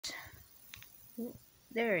Ooh,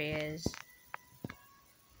 there he is.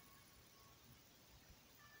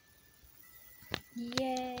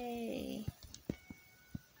 Yay!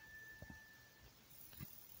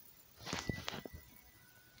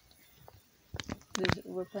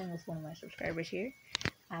 We're playing with one of my subscribers here.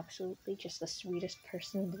 Absolutely just the sweetest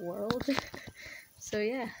person in the world. So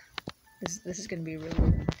yeah, this is gonna be really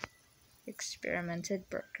good. Experimented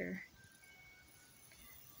burger.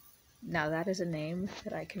 Now that is a name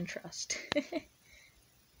that I can trust.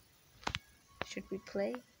 Should we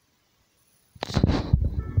play?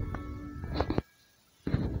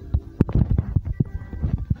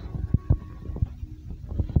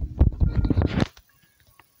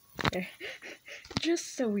 There.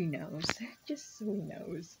 Just so he knows. Just so he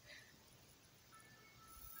knows.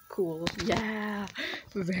 Cool. Yeah.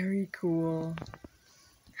 Very cool.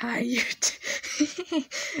 Hi, YouTube.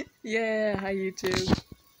 Yeah, hi, YouTube.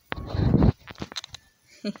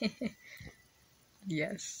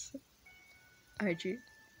 Yes. IG.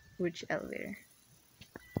 Which elevator?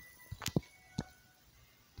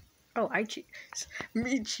 Oh, I choose.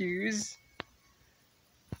 Me choose.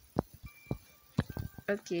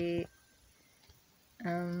 Okay.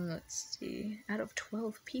 Let's see. Out of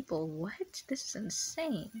 12 people, what? This is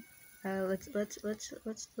insane. Let's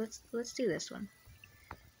do this one.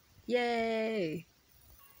 Yay!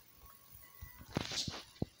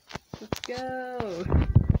 Let's go!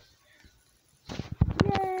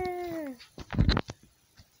 Yeah!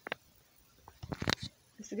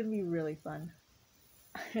 This is gonna be really fun.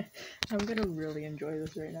 I'm gonna really enjoy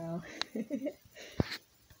this right now.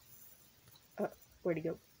 Where'd he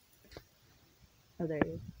go? Oh, there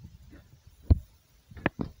he is.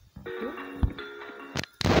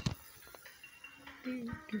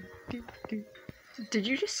 Did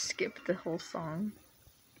you just skip the whole song?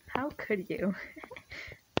 How could you?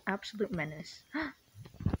 Absolute menace.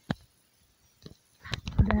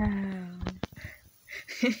 Wow.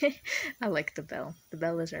 I like the bell. The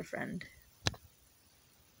bell is our friend.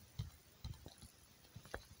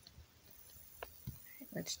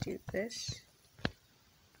 Let's do this.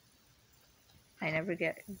 I never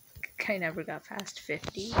got past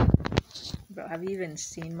 50. Bro, have you even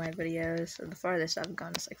seen my videos? The farthest I've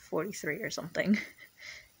gone is like 43 or something.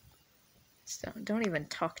 So don't even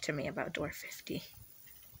talk to me about door 50.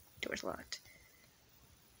 Door's locked.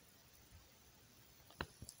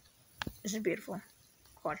 This is beautiful.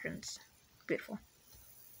 Quadrants. Beautiful.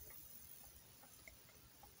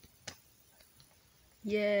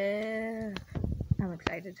 Yeah. I'm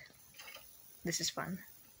excited. This is fun.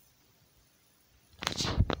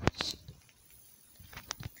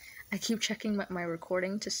 I keep checking my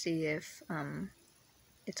recording to see if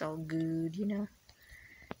it's all good, you know.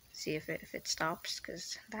 See if it stops,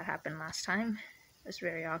 because that happened last time. It was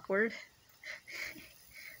very awkward.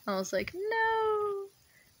 I was like, no!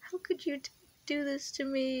 How could you do this to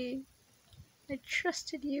me? I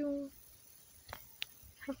trusted you.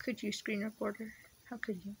 How could you, screen recorder? How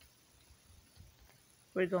could you?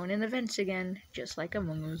 We're going in the vents again, just like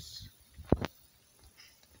Among Us.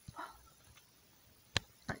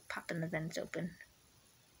 Like popping the vents open.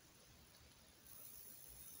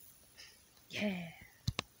 Yeah.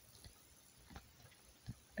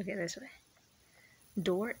 Okay, this way.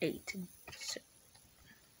 Door 8. So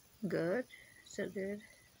good. So good.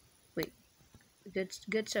 Wait.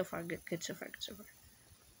 Good so far. Good so far. Good so far.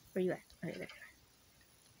 Where you at? Okay, there you are.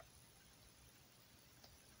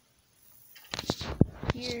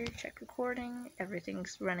 Here, check recording.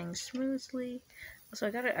 Everything's running smoothly. Also,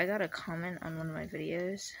 I got a comment on one of my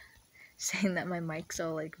videos saying that my mic's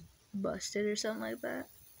all like busted or something like that.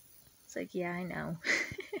 It's like, yeah, I know.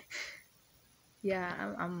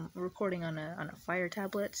 Yeah, I'm recording on a Fire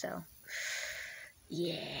tablet, so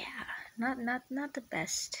yeah, not the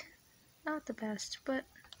best, not the best, but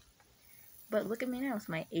look at me now with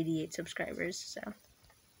my 88 subscribers. So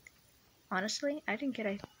honestly, I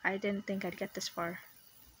didn't think I'd get this far.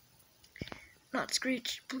 Not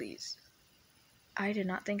Screech, please. I did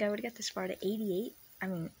not think I would get this far to 88. I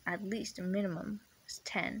mean, at least a minimum is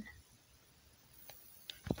 10.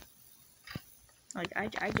 Like,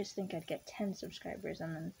 I just think I'd get 10 subscribers,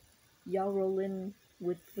 and then y'all roll in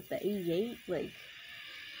with the 88. Like,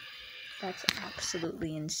 that's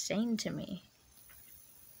absolutely insane to me.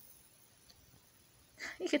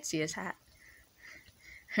 You could see his hat.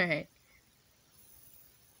 Alright.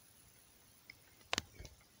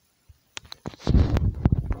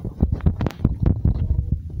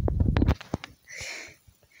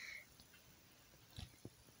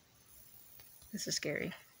 This is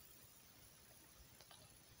scary.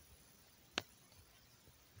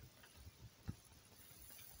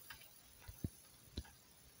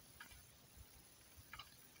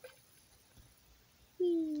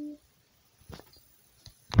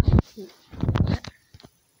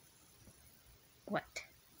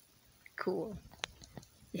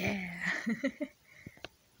 Alright,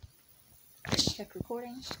 check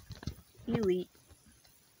recording. Elite.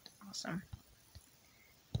 Awesome.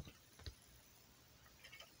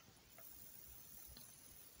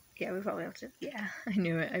 Yeah, we probably have to. Yeah, I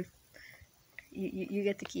knew it. You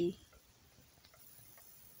get the key.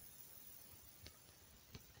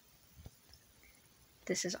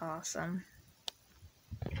 This is awesome.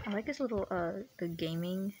 I like this little the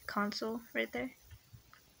gaming console right there.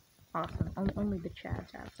 Awesome. Only the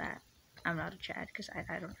Chads have that. I'm not a Chad because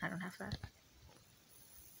I don't have that.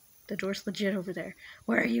 The door's legit over there.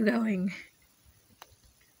 Where are you going?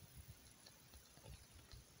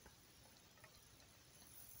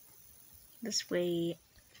 This way.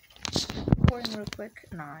 Recording real quick.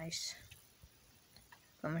 Nice.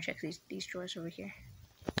 I'm gonna check these drawers over here.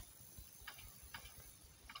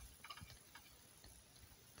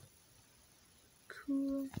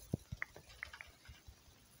 Cool.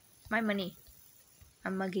 My money.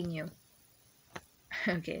 I'm mugging you.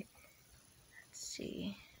 Okay. Let's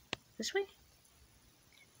see. This way?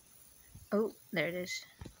 Oh, there it is.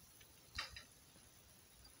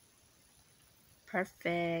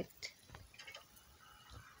 Perfect.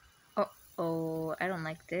 Oh, I don't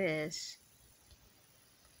like this.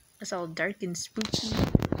 It's all dark and spooky.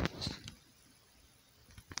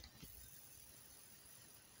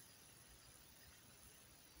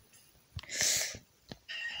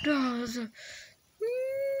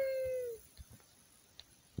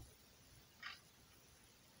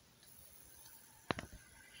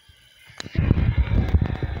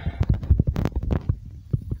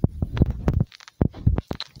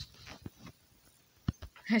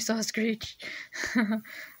 I saw a screech.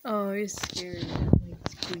 Oh, it's scary. I don't like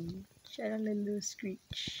screech. I don't like little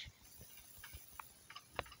screech.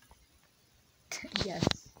 Yes.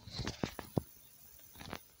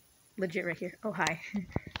 Legit right here. Oh, hi.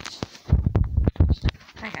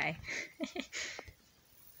 Hi.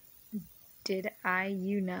 Did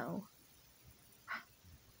you know?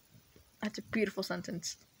 That's a beautiful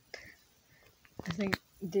sentence. I think,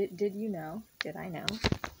 did you know? Did I know?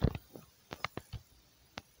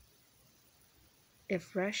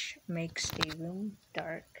 If rush makes a room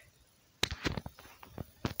dark,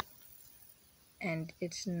 and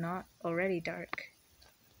it's not already dark.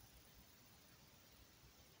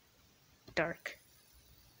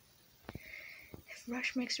 If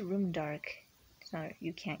rush makes a room dark, so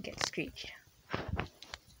you can't get screeched.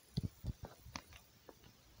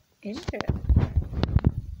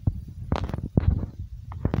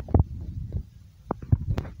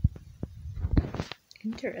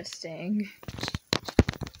 Interesting.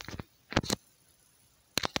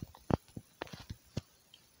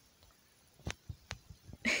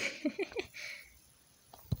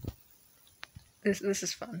 This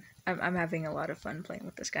is fun. I'm having a lot of fun playing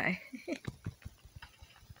with this guy.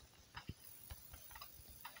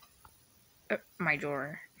 My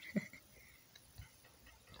drawer.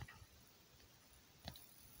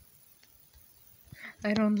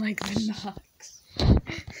 I don't like the knocks.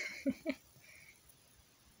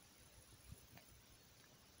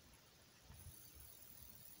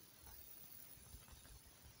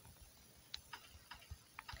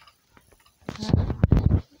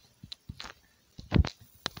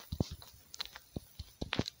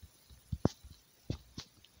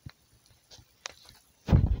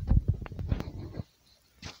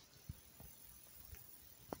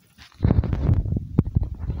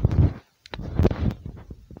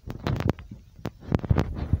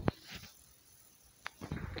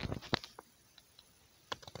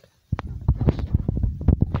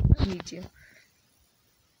 Me too.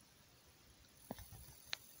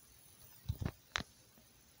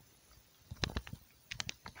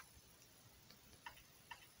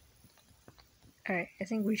 Alright, I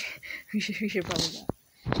think we should probably go.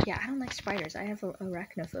 Yeah, I don't like spiders. I have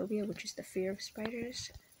arachnophobia, which is the fear of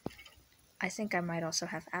spiders. I think I might also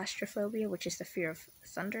have astrophobia, which is the fear of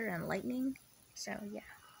thunder and lightning. So, yeah.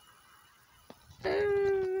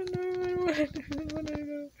 Oh, no, I don't want to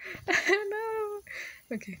know. No.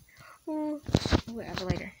 Okay. Oh, I have a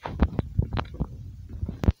lighter.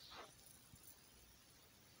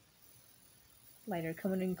 Lighter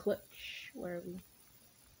coming in clutch. Where are we?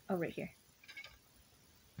 Oh, right here.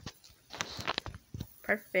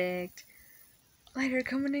 Perfect. Lighter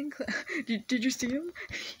coming in clutch. Did you see him?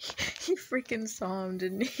 He freaking saw him,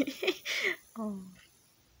 didn't he? Oh.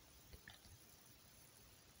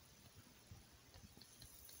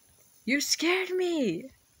 You scared me!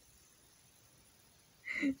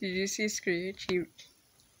 Did you see Screech?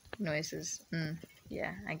 Noises.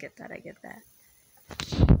 Yeah, I get that.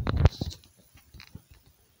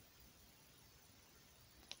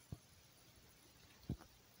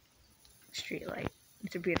 street light.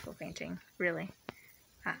 It's a beautiful painting, really.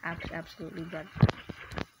 Absolutely, but...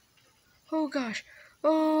 Oh gosh!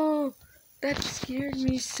 Oh! That scared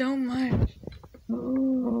me so much!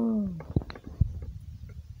 Oh.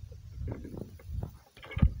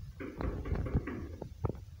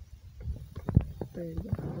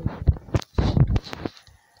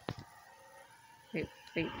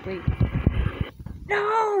 Wait.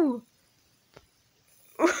 No!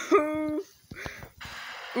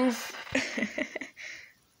 Oof.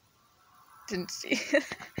 Didn't see it.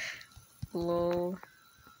 Lol.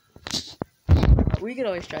 We could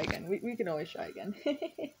always try again. We can always try again.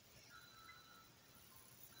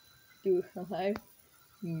 You alive?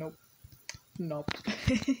 Nope.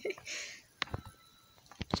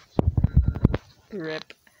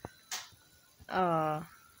 Rip.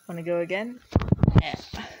 Wanna go again? Yeah.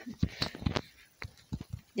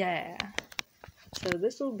 Yeah. So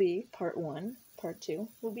this will be part 1. Part 2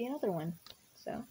 will be another one. So